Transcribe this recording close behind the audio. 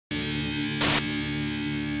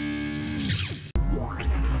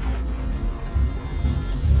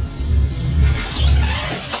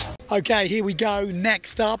Okay, here we go.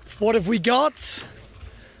 Next up, what have we got?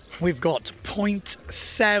 We've got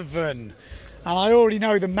 0.7. And I already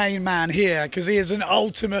know the main man here because he is an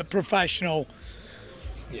ultimate professional.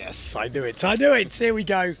 Yes, I do it. I do it. Here we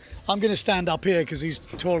go. I'm going to stand up here because he's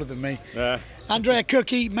taller than me. Andrea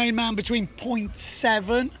Cucchi, main man between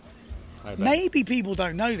 0.7. Maybe people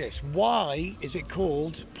don't know this. Why is it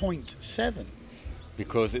called 0.7?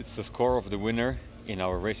 Because it's the score of the winner in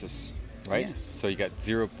our races, right? Yes. So you get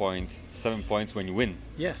 0.7 points when you win.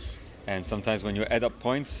 Yes. And sometimes when you add up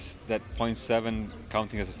points, that 0.7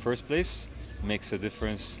 counting as a first place makes a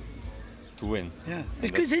difference to win. Yeah,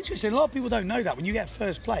 it's interesting. A lot of people don't know that when you get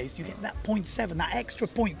first place, you get that 0.7. That extra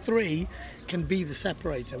 0.3 can be the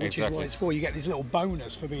separator, which is what it's for. You get this little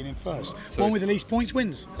bonus for being in first. So one with the least points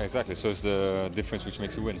wins. Exactly. So it's the difference which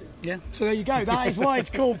makes you win. Yeah. So there you go. That is why it's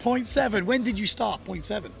called 0.7. When did you start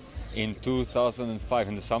 0.7? In 2005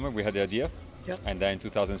 in the summer we had the idea. Yep. And then in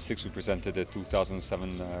 2006 we presented the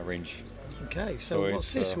 2007 range. Okay, so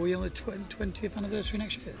what's this? Are we on the 20th anniversary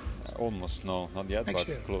next year? Almost, no, not yet, next but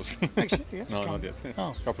year. Close. Next year, yeah, no, not yet.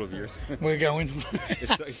 Oh. A couple of years. We're going.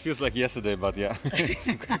 It feels like yesterday, but yeah, it's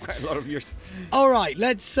quite a lot of years. All right,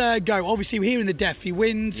 let's go. Obviously, we're here in the Deafy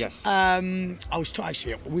Winds. Yes. I was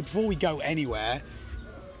actually, before we go anywhere,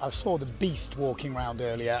 I saw the Beast walking around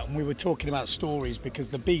earlier, and we were talking about stories because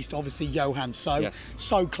the Beast, obviously Johan so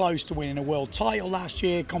close to winning a world title last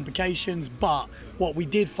year, complications, but what we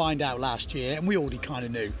did find out last year, and we already kind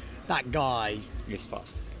of knew, that guy is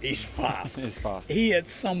fast. He's fast. He's fast. He, at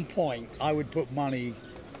some point, I would put money,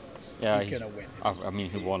 he's going to win. I mean,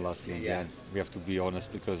 he won last year in the end. We have to be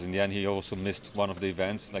honest, because in the end he also missed one of the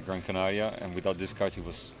events, like Gran Canaria, and without this card he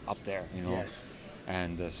was up there, you know. Yes.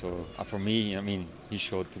 And so for me, I mean, he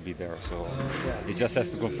showed to be there, so he just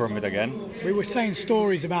has to confirm it again. We were saying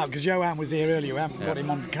stories about, because Johan was here earlier, we haven't got him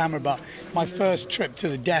on the camera, but my first trip to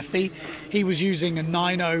the Deafy, he was using a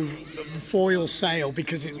 9.0 foil sail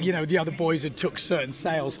because, you know, the other boys had took certain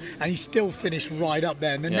sails, and he still finished right up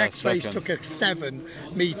there. And the next race took a 7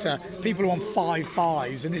 metre, people were on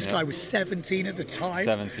 5.5s, and this guy was 17 at the time.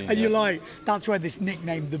 17, and you're like, that's where this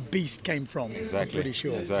nickname, the Beast, came from. Exactly. I'm pretty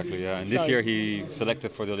sure. Exactly, yeah. And this year he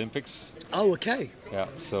selected for the Olympics. Oh, okay. Yeah,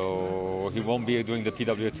 so he won't be doing the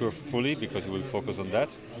PWA Tour fully because he will focus on that.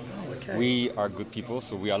 Oh, okay. We are good people,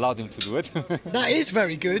 so we allowed him to do it. That is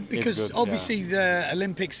very good because obviously the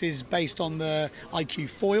Olympics is based on the IQ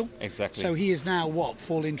foil. Exactly. So he is now what,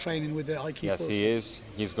 full in training with the IQ foil? Yes, he is.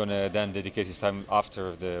 He's going to then dedicate his time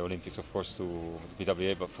after the Olympics, of course, to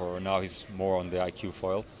PWA, but for now he's more on the IQ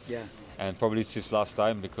foil. Yeah. And probably it's his last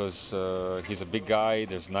time because he's a big guy.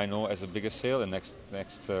 There's 9.0 as the biggest sail, and next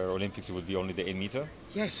Olympics it will be only the 8 metre.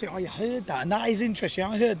 Yes, I heard that, and that is interesting.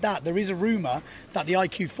 I heard that there is a rumour that the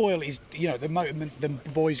IQ foil is, you know, the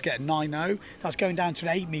boys get 9.0. That's going down to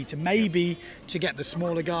an 8 metre, maybe to get the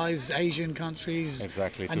smaller guys, Asian countries,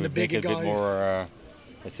 exactly, and to the bigger make it a guys. bit more,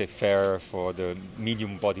 let's say, fair for the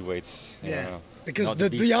medium body weights. Yeah. Because the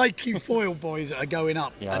IQ foil boys are going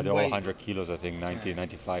up. Yeah, they're all 100 kilos, I think, 90,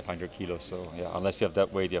 95, 100 kilos. So yeah, unless you have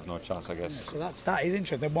that weight, you have no chance, I guess. Yeah, so that is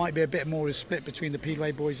interesting. There might be a bit more of a split between the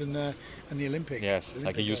PWA boys and the Olympic. Yes,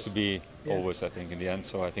 like it used to be always, I think, in the end.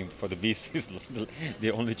 So I think for the Beast is the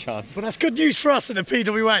only chance. But that's good news for us in the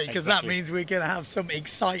PWA because that means we're going to have some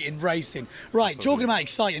exciting racing. Right, talking about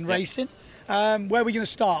exciting racing. Where are we going to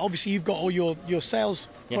start? Obviously, you've got all your sails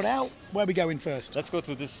put out. Where are we going first? Let's go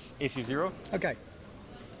to this AC0. Okay.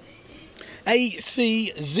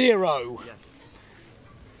 AC0. Yes.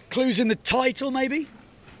 Clues in the title, maybe?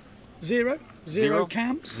 Zero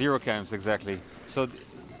cams? 0 cams, exactly. So,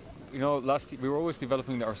 you know, last year we were always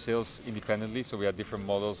developing our sails independently. So we had different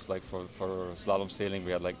models. Like for slalom sailing,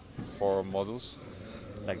 we had like 4 models,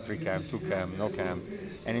 like 3 cam, 2 cam, no cam.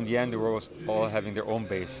 And in the end, they were all having their own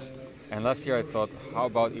base. And last year I thought, how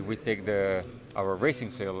about if we take our racing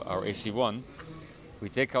sail, our AC1, we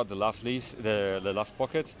take out the lav leaves, the lav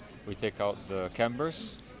pocket, we take out the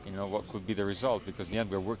cambers, you know, what could be the result? Because in the end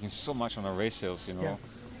we're working so much on our race sails, you know,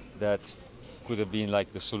 that could have been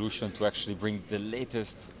like the solution to actually bring the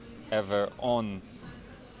latest ever on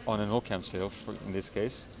an no-cam sail, in this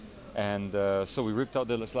case. And so we ripped out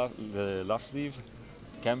the lav sleeve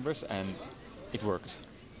cambers and it worked.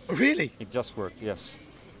 Really? It just worked, yes.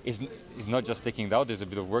 It's not just taking it out, there's a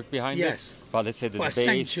bit of work behind it. But let's say the base,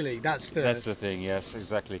 essentially, that's the thing, yes,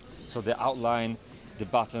 exactly. So the outline, the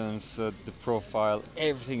buttons, the profile,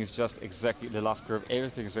 everything is just exactly, the lav curve,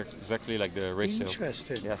 everything is exactly like the race sail.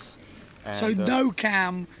 Interesting. Yes. And so no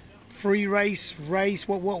cam, free race,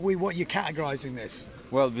 what you're categorizing this?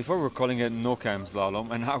 Well, before we were calling it no-cam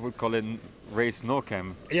slalom, and I would call it race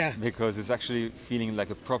no-cam. Yeah. Because it's actually feeling like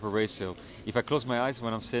a proper race sail. If I close my eyes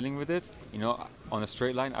when I'm sailing with it, you know, on a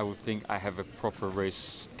straight line, I would think I have a proper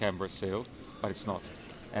race camber sail, but it's not.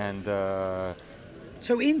 And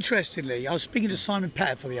so interestingly, I was speaking to Simon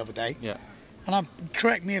Pettiford the other day. yeah. And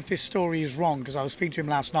correct me if this story is wrong, because I was speaking to him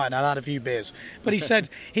last night and I'd had a few beers. But he said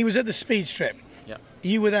he was at the speed strip. Yeah.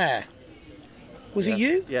 You were there. Was Yes. it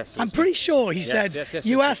you? Yes. I'm pretty sure he said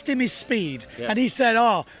you asked him his speed, and he said,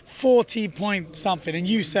 40 point something, and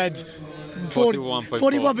you said 41.4.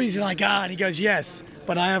 41, but he's like, and he goes, yes,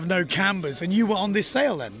 but I have no cambers. And you were on this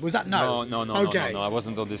sail then? Was that no? No, Okay. no, I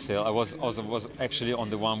wasn't on this sail. I was actually on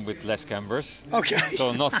the one with less cambers. Okay.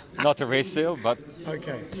 So not a race sail, but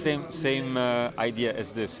Okay. same idea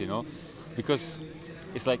as this, you know, because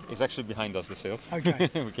it's actually behind us, the sail. Okay.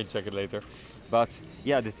 We can check it later. But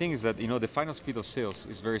yeah, the thing is that, you know, the final speed of sails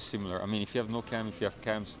is very similar. I mean, if you have no cam, if you have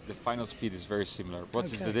cams, the final speed is very similar. What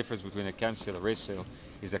is the difference between a cam sail and a race sail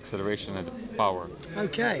is the acceleration and the power.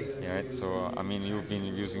 Okay. Yeah, right? So I mean, you've been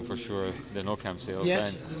using for sure the no cam sails,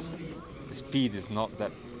 Yes. and the speed is not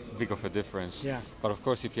that big of a difference. Yeah. But of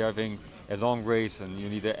course, if you're having a long race and you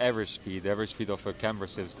need the average speed of a camber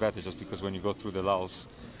sail is better, just because when you go through the lulls,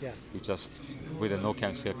 Yeah. you just with a no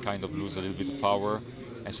cam sail kind of lose a little bit of power,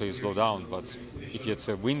 and so you slow down. But if it's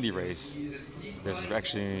a windy race, there's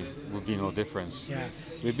actually would be no difference. Yeah.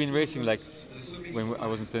 We've been racing, like when I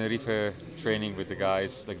was in Tenerife training with the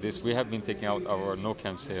guys like this, we have been taking out our no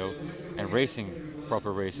cam sail and racing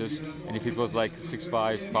proper races, and if it was like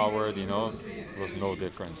 6.5 powered, you know, it was no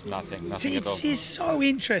difference, nothing See, at all. it's so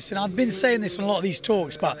interesting. I've been saying this in a lot of these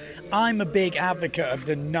talks, but I'm a big advocate of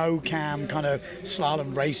the no-cam kind of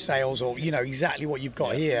slalom race sails, or, you know, exactly what you've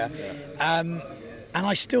got here. And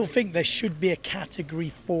I still think there should be a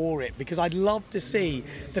category for it, because I'd love to see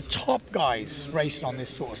the top guys racing on this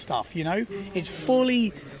sort of stuff, you know? It's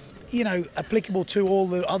fully, you know, applicable to all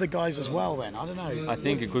the other guys as well then. I don't know. I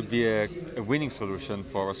think it could be a winning solution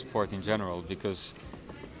for our sport in general, because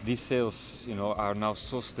these sails, you know, are now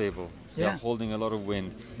so stable. They're Yeah. holding a lot of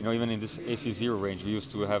wind. You know, even in this AC0 range, we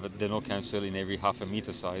used to have the no-cam sail in every half a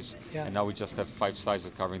meter size, Yeah. and now we just have 5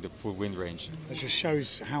 sizes covering the full wind range. It just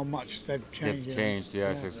shows how much they've changed. They've changed,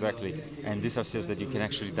 yes, exactly. And these are sails that you can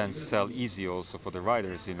actually then sell easy also for the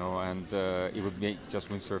riders, you know, and it would make just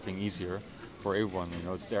windsurfing easier for everyone, you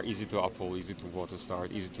know. They're easy to uphold, easy to water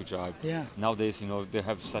start, easy to jibe. Yeah. Nowadays, you know, they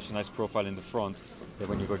have such a nice profile in the front that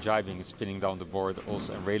when you go jibing, it's spinning down the board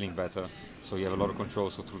also and railing better, so you have a lot of control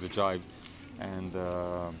also through the jibe. And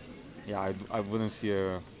yeah, I wouldn't see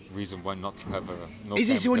a reason why not to have a no. Is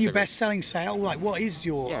this cam one of your category. best-selling sail? Like, what is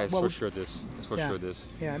your? Yeah, it's well, for sure this. It's for sure this.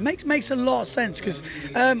 Yeah, it makes a lot of sense, because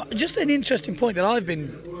just an interesting point that I've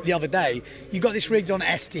been the other day. You got this rigged on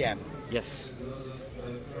STM. Yes.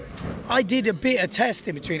 I did a bit of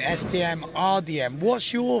testing between STM, RDM.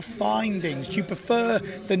 What's your findings? Do you prefer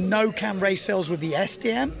the no-cam race sails with the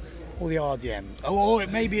STM or the RDM? Or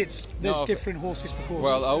maybe there's different horses for courses.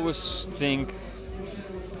 Well, I always think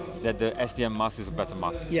that the SDM mast is a better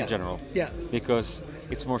mast in general. Yeah. Because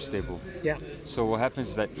it's more stable. Yeah. So what happens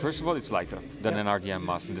is that, first of all, it's lighter than an RDM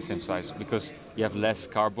mast in the same size, because you have less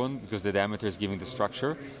carbon, because the diameter is giving the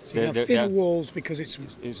structure. So you have thinner walls because it's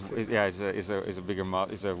is a bigger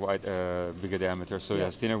bigger diameter. So it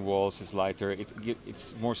has thinner walls, it's lighter,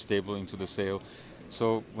 it's more stable into the sail.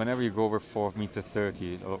 So whenever you go over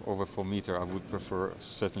 4.30 m or over 4 meter, I would prefer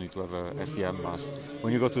certainly to have a SDM mast.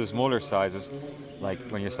 When you go to the smaller sizes, like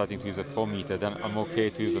when you're starting to use a 4 meter, then I'm okay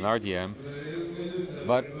to use an RDM.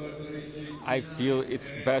 But I feel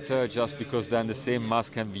it's better just because then the same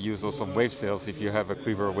mast can be used also on wave sails. If you have a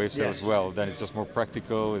quiver or wave sail as well, then it's just more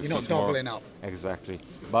practical. It's you're not just doubling more, up. Exactly.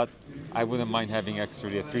 But I wouldn't mind having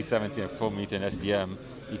actually a 370 and 4 meter in SDM,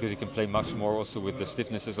 because you can play much more also with the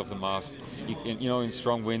stiffnesses of the mast. You can, you know, in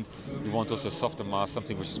strong wind, you want also a softer mast,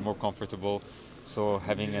 something which is more comfortable. So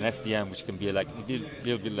having an SDM, which can be like a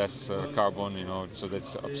little bit less carbon, you know, so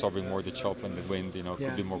that's absorbing more the chop and the wind, you know,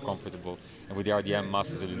 could be more comfortable. And with the RDM,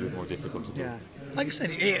 mast is a little bit more difficult to do. Yeah. Like I said,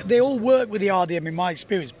 they all work with the RDM in my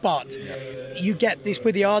experience, but you get this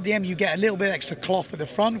with the RDM, you get a little bit extra cloth at the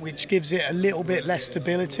front, which gives it a little bit less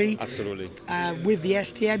stability. Absolutely. With the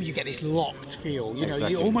STM, you get this locked feel, you know,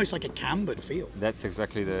 you're almost like a cambered feel. That's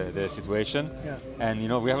exactly the situation. Yeah. And, you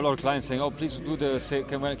know, we have a lot of clients saying, oh, please do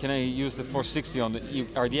can I use the 460 on the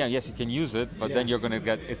RDM? Yes, you can use it, but then you're going to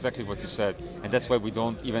get exactly what you said. And that's why we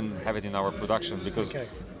don't even have it in our production, because,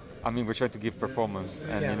 I mean, we're trying to give performance.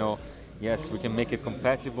 And, you know, yes, we can make it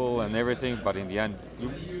compatible and everything, but in the end,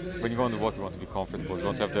 when you go on the water, you want to be comfortable. You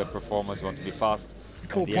want to have the performance, you want to be fast.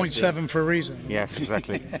 Called 0.7 for a reason. Yes,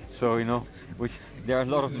 exactly. So, you know, which there are a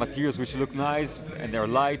lot of materials which look nice and they're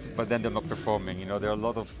light, but then they're not performing. You know, there are a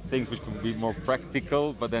lot of things which could be more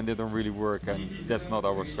practical, but then they don't really work, and that's not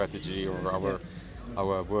our strategy or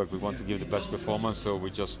our work. We want to give the best performance, so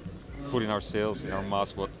we just put in our sails, in our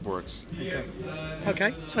mast, what works. Okay.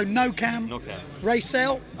 Okay. So no cam. No cam. Race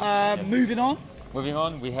sail. Moving on. Moving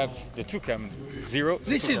on, we have the 2-cam zero.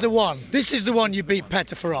 This is the one. This is the one you beat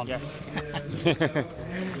Pettifer on. Yes.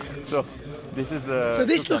 So this is the. So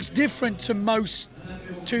this looks different to most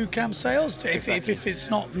 2-cam sails. If it's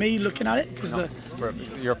not me looking at it, because It's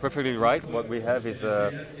perfect. You're perfectly right. What we have is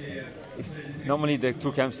normally the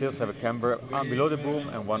 2-cam sails have a camber below the boom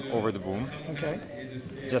and one over the boom. Okay.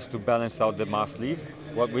 Just to balance out the mast lead.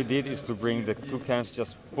 What we did is to bring the 2 cams,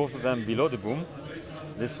 just both of them below the boom.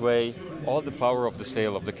 This way, all the power of the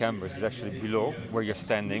sail of the cambers is actually below where you're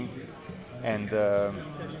standing, and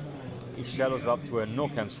it shallows up to a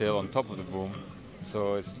no-cam sail on top of the boom.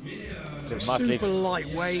 So it's the mast lead super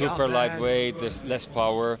lightweight. super lightweight. There's less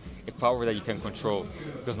power, a power that you can control.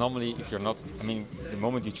 Because normally, if you're not, I mean, the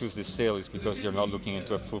moment you choose this sail is because you're not looking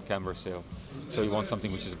into a full camber sail. So you want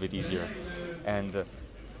something which is a bit easier, and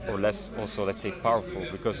or less also, let's say, powerful.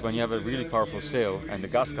 Because when you have a really powerful sail and the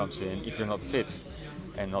gas comes in, if you're not fit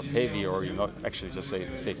and not heavy, or you're not actually just say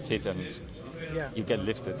fit, and you get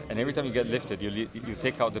lifted. And every time you get lifted, you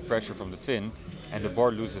take out the pressure from the fin, and the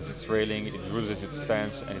board loses its railing, it loses its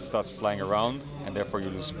stance, and it starts flying around, and therefore you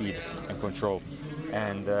lose speed and control.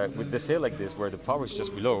 And with the sail like this, where the power is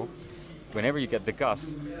just below, whenever you get the gust,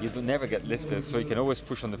 you do never get lifted, so you can always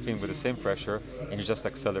push on the fin with the same pressure, and you just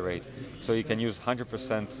accelerate. So you can use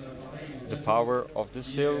 100% the power of the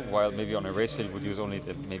sail, while maybe on a race sail you would use only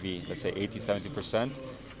the, maybe, let's say, 80-70%,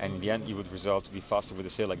 and in the end you would result to be faster with a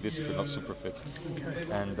sail like this if you're not super fit. Okay.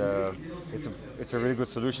 And it's a really good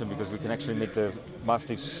solution, because we can actually make the mast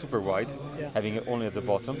lead super wide, having it only at the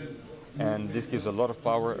bottom. And this gives a lot of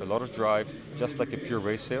power, a lot of drive, just like a pure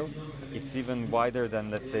race sail. It's even wider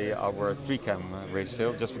than, let's say, our 3-cam race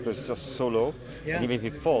sail, just because it's just so low. And even if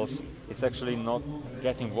it falls, it's actually not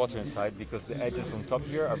getting water inside, because the edges on top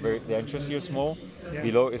here are the entrance here is small,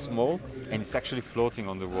 below is small, and it's actually floating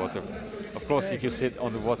on the water. Of course, if you sit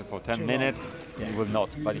on the water for 10 minutes, you will not.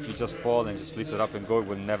 But if you just fall and just lift it up and go, it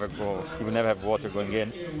will never go. You will never have water going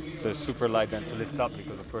in. So it's super light then to lift up,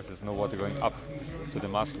 because of course there's no water going up to the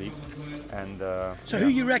mast lead. And so who are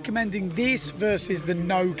you recommending, this versus the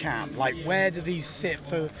no cam? Like, where do these sit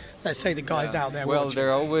for, let's say, the guys out there Well, watching? there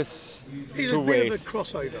are always It's two a ways. bit of a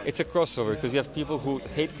crossover. It's a crossover, because you have people who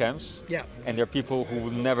hate cams, and there are people who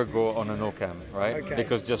will never go on a no cam, right? Okay.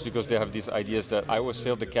 Because they have these ideas that I will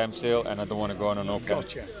sail the cam sail and I don't want to go on a no cam.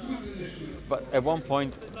 Gotcha. But at one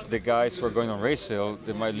point, the guys who are going on race sail,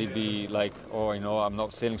 they might be like, oh, you know, I'm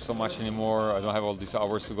not sailing so much anymore. I don't have all these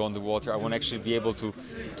hours to go on the water. I want to actually be able to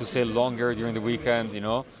sail longer during the weekend, you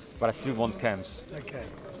know, but I still want cams. Okay.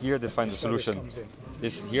 Here they find the solution.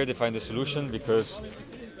 Here they find the solution, because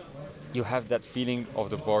you have that feeling of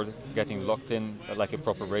the board getting locked in like a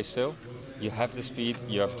proper race sail. You have the speed,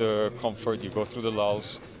 you have the comfort, you go through the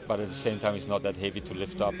lulls, but at the same time it's not that heavy to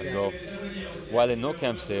lift up and go. While a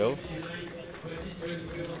no-cam sail,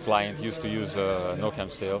 client used to use a no-cam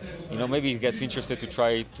sail, you know, maybe he gets interested to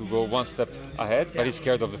try to go one step ahead, but he's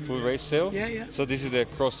scared of the full race sail. So this is the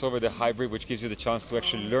crossover, the hybrid, which gives you the chance to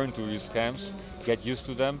actually learn to use cams, get used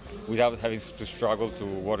to them without having to struggle to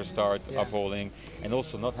water start, upholding, and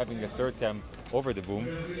also not having a third cam over the boom.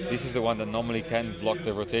 This is the one that normally can block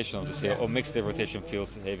the rotation of the sail or makes the rotation feel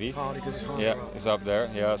heavy. It's up there.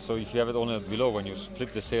 Yeah, so if you have it only below, when you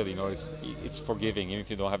flip the sail, you know, it's forgiving. Even if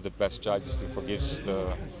you don't have the best jibe, it still forgives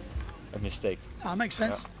a mistake. Makes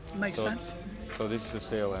sense. Makes sense. So this is the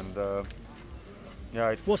sail, and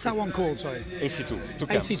it's... What's that one called, sorry? AC2, 2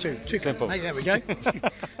 cams. AC2, 2 Simple. Hey, there we go.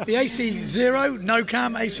 The AC0, no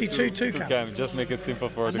cam, AC2, 2 cam. 2 cam, just make it simple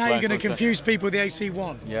for the Now you're clients. going to confuse people with the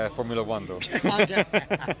AC1. Yeah, Formula 1 though.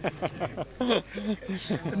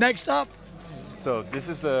 Next up? So this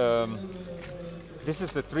is the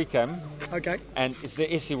 3 cam. Okay. And it's the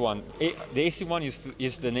AC1. The AC1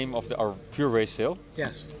 is the name of our pure race sail.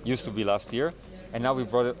 Yes. Used to be last year. And now we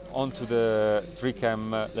brought it onto the 3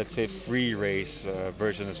 cam, let's say, free race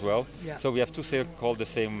version as well. So we have 2 sails called the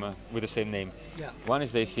same with the same name. One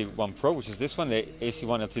is the AC1 Pro, which is this one, the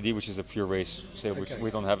AC1 LTD, which is a pure race sail, which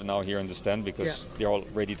we don't have now here in the stand because they're all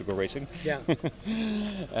ready to go racing.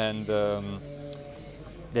 And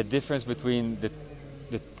the difference between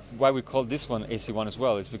why we call this one AC1 as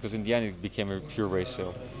well is because in the end it became a pure race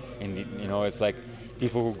sail. You know, it's like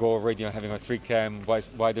people who go already having a 3 cam,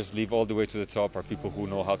 why there's leave all the way to the top are people who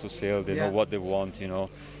know how to sail, they know what they want, you know.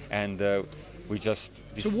 And We just...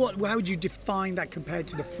 So how would you define that compared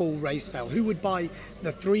to the full race sail? Who would buy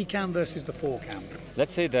the 3 cam versus the 4 cam?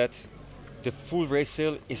 Let's say that the full race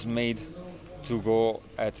sail is made to go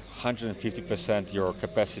at 150% your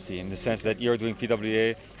capacity, in the sense that you're doing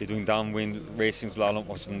PWA, you're doing downwind racing, slalom,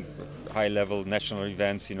 or some high-level national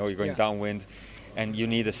events, you know, you're going downwind, and you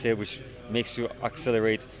need a sail which makes you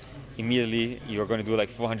accelerate immediately. You're going to do like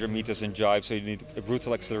 400 meters in jibe, so you need a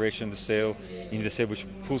brutal acceleration in the sail. You need a sail which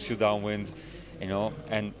pulls you downwind, you know,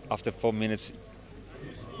 and after 4 minutes,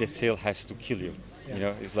 the sail has to kill you. You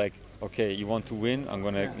know, it's like, okay, you want to win, I'm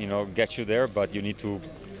going to, you know, get you there, but you need to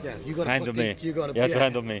you got to handle me. You have to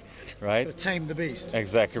handle me, right? To tame the beast.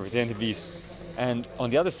 Exactly, retain the beast. And on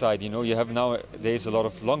the other side, you know, you have nowadays a lot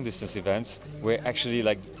of long distance events where actually,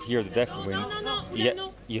 like here, the Deaf Wind,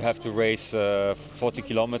 you have to race 40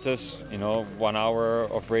 kilometers, you know, 1 hour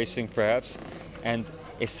of racing perhaps, and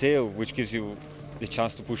a sail which gives you the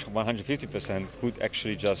chance to push 150% could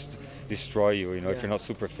actually just destroy you, you know, if you're not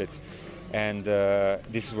super fit. And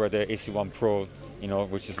this is where the AC1 Pro, you know,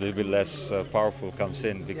 which is a little bit less powerful, comes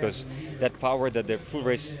in, because that power that the full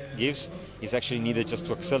race gives is actually needed just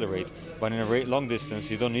to accelerate. But in a long distance,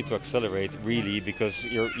 you don't need to accelerate really, because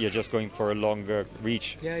you're just going for a longer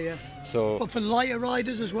reach. So. But for lighter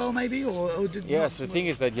riders as well, maybe, or yes, the thing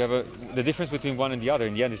is that you have the difference between one and the other.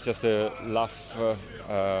 In the end, it's just the luff,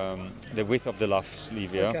 the width of the luff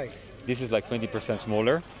sleeve. Yeah. Okay. This is like 20%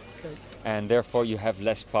 smaller, and therefore you have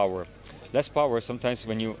less power. Less power, sometimes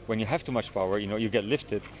when you have too much power, you know, you get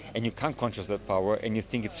lifted and you can't control that power and you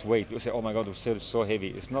think it's weight. You say, oh my God, the sail is so heavy.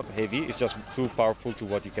 It's not heavy, it's just too powerful to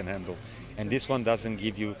what you can handle. And this one doesn't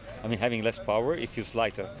give you, I mean, having less power, it feels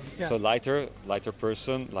lighter. So lighter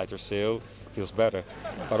person, lighter sail feels better.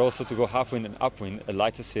 But also to go halfwind and upwind, a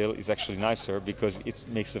lighter sail is actually nicer because it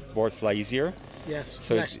makes the board fly easier. Yes,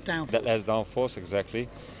 so less downforce. Less downforce, exactly.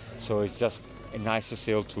 So it's just a nicer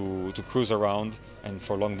sail to cruise around and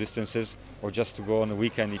for long distances, or just to go on a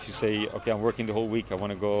weekend. If you say, okay, I'm working the whole week, I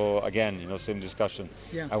want to go again, you know, same discussion.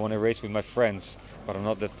 I want to race with my friends, but I'm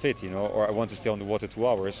not that fit, you know, or I want to stay on the water 2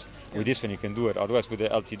 hours. With this one, you can do it. Otherwise, with the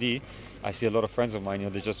LTD, I see a lot of friends of mine, you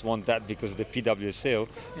know, they just want that because of the PWA sail,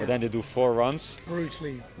 but then they do 4 runs.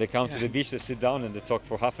 Brutally. They come to the beach, they sit down and they talk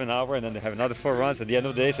for half an hour, and then they have another 4 runs. At the end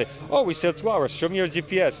of the day, say, oh, we sailed 2 hours, show me your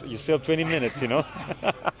GPS. You sailed 20 minutes, you know.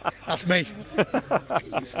 That's me.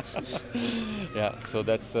 So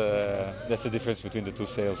that's the difference between the two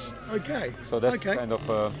sails. Okay. So that's kind of.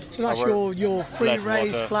 So that's your free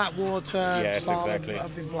race, flat water. Yes, exactly.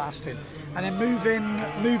 I've been blasted, and then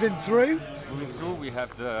moving through. Moving through, we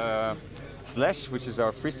have the Slash, which is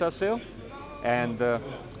our freestyle sail, and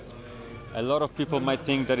a lot of people might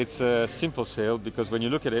think that it's a simple sail because when you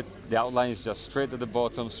look at it, the outline is just straight at the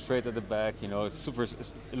bottom, straight at the back. You know, it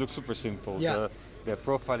looks super simple. The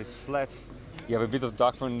profile is flat. You have a bit of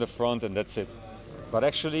darkroom in the front, and that's it. But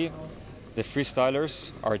actually, the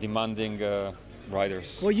freestylers are demanding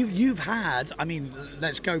riders. Well, you've had, I mean,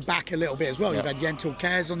 let's go back a little bit as well. You've had Jentel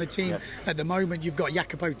Cares on the team. At the moment, you've got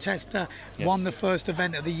Jacopo Testa, won the first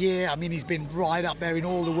event of the year. I mean, he's been right up there in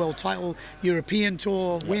all the world title, European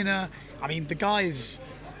Tour winner. I mean, the guy's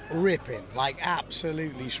ripping, like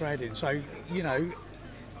absolutely shredding. So, you know,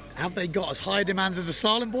 have they got as high demands as the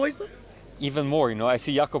slalom boys though? Even more, you know, I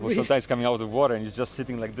see Jacopo sometimes coming out of the water and he's just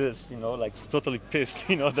sitting like this, you know, like totally pissed,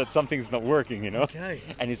 you know, that something's not working, you know.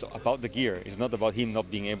 And it's about the gear. It's not about him not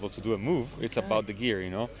being able to do a move. It's about the gear, you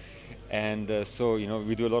know. And so, you know,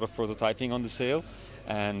 we do a lot of prototyping on the sail.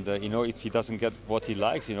 And, you know, if he doesn't get what he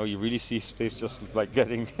likes, you know, you really see his face just like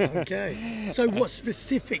getting... So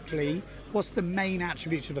what's the main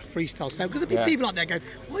attributes of a freestyle sail? Because there'll be people out there going,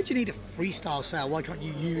 why do you need a freestyle sail? Why can't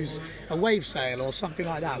you use a wave sail or something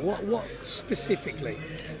like that? What specifically?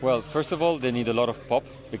 Well, first of all, they need a lot of pop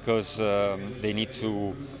because they need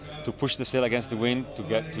to push the sail against the wind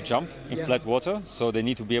to jump in flat water. So they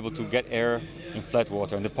need to be able to get air in flat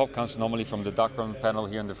water. And the pop comes normally from the darkroom panel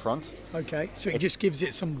here in the front. Okay, so it just gives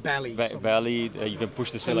it some belly. Belly, you can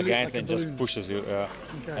push the sail against and just pushes you.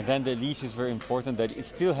 And then the leash is very important, that it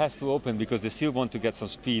still has to open because they still want to get some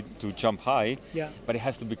speed to jump high. But it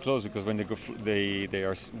has to be closed because when they go, they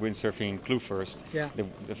are windsurfing clue first.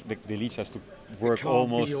 The leash has to work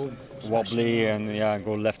almost wobbly and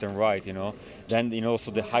go left and right, you know. Then, you know,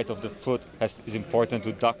 so the height of the foot is important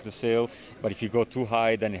to duck the sail. But if you go too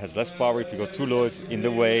high, then it has less power. If you go too low, it's in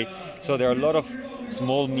the way. So there are a lot of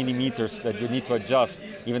small millimeters that you need to adjust.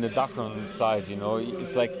 Even the darkroom size, you know,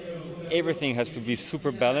 it's like everything has to be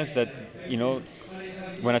super balanced. That, you know,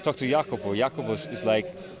 when I talk to Jacopo is like,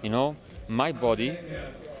 you know, my body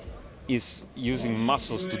is using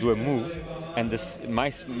muscles to do a move, and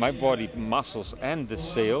my body muscles and the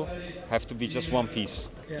sail have to be just one piece.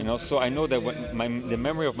 You know, so I know that when the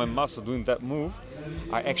memory of my muscle doing that move,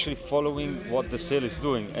 are actually following what the sail is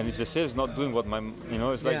doing, and if the sail is not doing what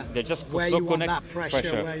it's like they're just where so you want connected. that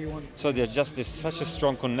pressure, where you want. So there's such a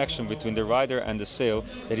strong connection between the rider and the sail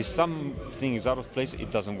that if something is out of place,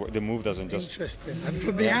 it doesn't work. The move doesn't just. Interesting. And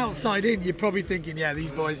from the outside in, you're probably thinking, yeah,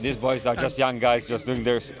 these boys are just young guys just doing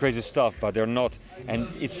their crazy stuff, but they're not. And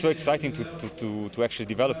it's so exciting to actually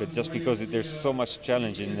develop it, just because there's so much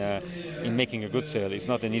challenge in making a good sail. It's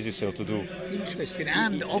not an easy sail to do. Interesting,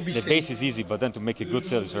 and obviously the base is easy, but then to make a good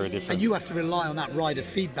sail is very different. And you have to rely on that rider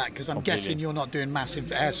feedback, because I'm guessing you're not doing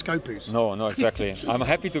massive air scopus. No, exactly. I'm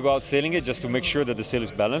happy to go out sailing it just to make sure that the sail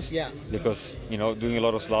is balanced. Yeah. Because doing a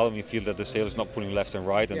lot of slalom, you feel that the sail is not pulling left and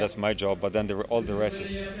right, and that's my job. But then all the rest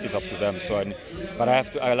is up to them. So,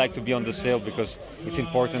 I like to be on the sail because it's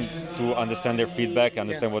important to understand their feedback,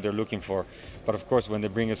 understand what they're looking for. But of course, when they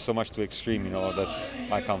bring us so much to extreme,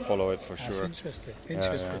 I can't follow it for sure. That's interesting.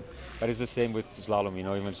 Interesting. Yeah. But it's the same with slalom.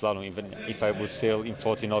 Even if I would sail in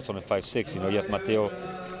 40 knots on a 5.6, you have Matteo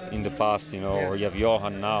in the past, or you have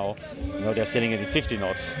Johan now, they're sailing it in 50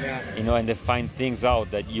 knots, and they find things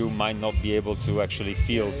out that you might not be able to actually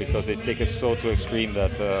feel because they take it so to extreme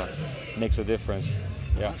that makes a difference.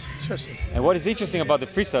 Yeah. That's interesting. And what is interesting about the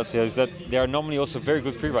freestyle sails is that they are normally also very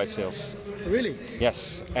good freeride sails. Really?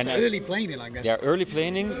 Yes. And so early planing, I guess. They're early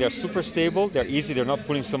planing. They're super stable. They're easy. They're not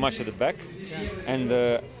pulling so much at the back.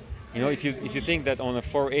 Yeah. And if you think that on a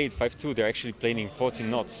 4.8, 5.2 they're actually planing 14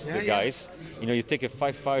 knots, the guys. You take a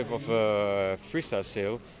 5.5 of a freestyle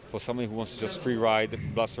sail for somebody who wants to just free ride,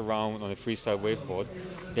 blast around on a freestyle waveboard.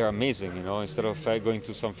 They're amazing. Instead of going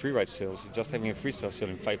to some freeride sails, just having a freestyle sail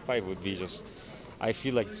in 5.5 would be just. I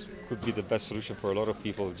feel like it could be the best solution for a lot of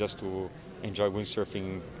people just to enjoy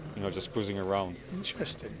windsurfing, just cruising around.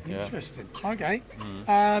 Interesting. Yeah. Interesting. Okay.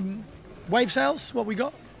 Wave sails, what we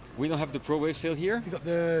got? We don't have the Pro Wave sail here.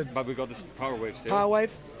 But we got this Power Wave sail. Power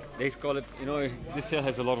Wave? They call it, this sail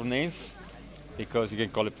has a lot of names because you can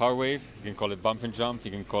call it Power Wave, you can call it Bump and Jump,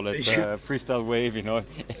 you can call it Freestyle Wave,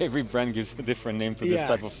 Every brand gives a different name to this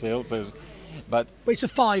type of sail. But it's a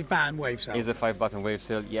 5-band wave sail. It's a 5-button wave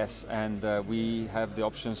sail, yes. And we have the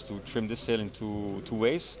options to trim this sail into 2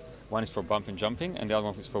 ways. One is for bump and jumping, and the other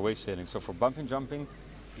one is for wave sailing. So for bump and jumping,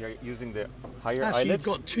 you're using the higher eyelets. So you've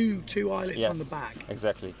got two eyelets on the back.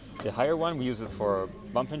 Exactly. The higher one, we use it for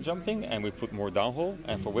bump and jumping, and we put more downhole.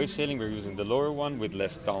 And for wave sailing, we're using the lower one with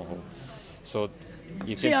less downhole. So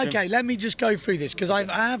you can okay, let me just go through this, because I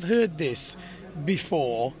have heard this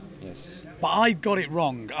before. Yes. But I got it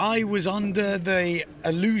wrong. I was under the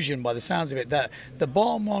illusion, by the sounds of it, that the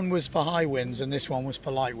bottom one was for high winds and this one was for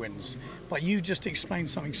light winds. But you just explained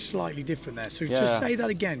something slightly different there. So just say that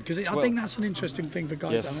again, because I think that's an interesting thing for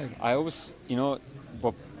guys at home. I always,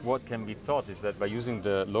 what can be thought is that by using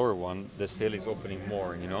the lower one, the sail is opening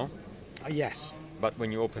more, Yes. But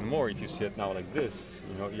when you open more, if you see it now like this,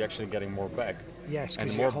 you're actually getting more back. Yes,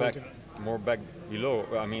 and more back below,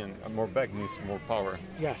 more back means more power.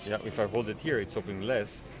 Yes. Yeah, if I hold it here, it's opening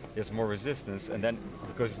less, there's more resistance, and then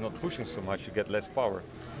because it's not pushing so much, you get less power.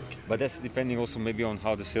 Okay. But that's depending also maybe on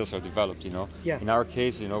how the sails are developed, Yeah. In our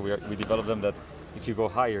case, we develop them that if you go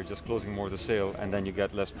higher, just closing more the sail, and then you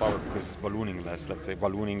get less power because it's ballooning less. Let's say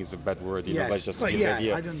ballooning is a bad word, yes. Just but to give the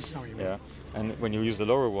idea. I don't understand what you mean. Yeah, and when you use the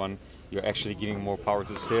lower one, you're actually giving more power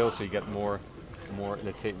to the sail, so you get more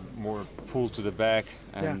let's say more pull to the back,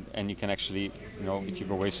 and you can actually, if you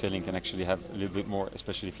go wave sailing, can actually have a little bit more,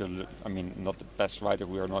 especially if you're, not the best rider.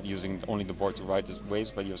 We are not using only the board to ride the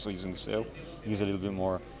waves, but you're also using the sail. Use a little bit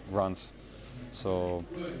more grunt. So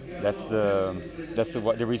that's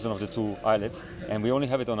the reason of the 2 eyelets, and we only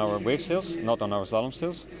have it on our wave sails, not on our slalom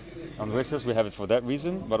sails. On wave sails we have it for that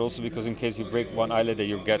reason, but also because in case you break one eyelet, that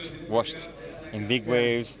you get washed in big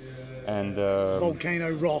waves. And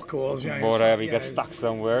volcano rock or whatever, you get stuck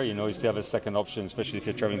somewhere, you still have a second option, especially if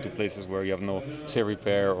you're traveling to places where you have no sail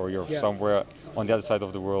repair or you're somewhere on the other side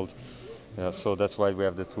of the world. So that's why we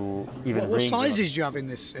have the 2 even what rings. sizes do you have in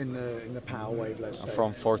this in the Power Wave, let's say?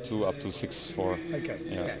 From 4.2 up to 6.4. Okay.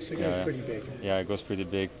 Yeah, so it goes pretty big. Yeah, it goes pretty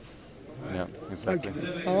big. Yeah, exactly.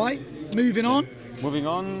 Okay. All right, moving on. Moving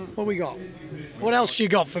on. What we got? What else you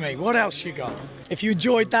got for me? What else you got? If you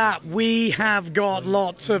enjoyed that, we have got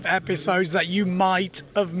lots of episodes that you might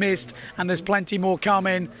have missed, and there's plenty more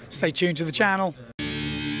coming. Stay tuned to the channel.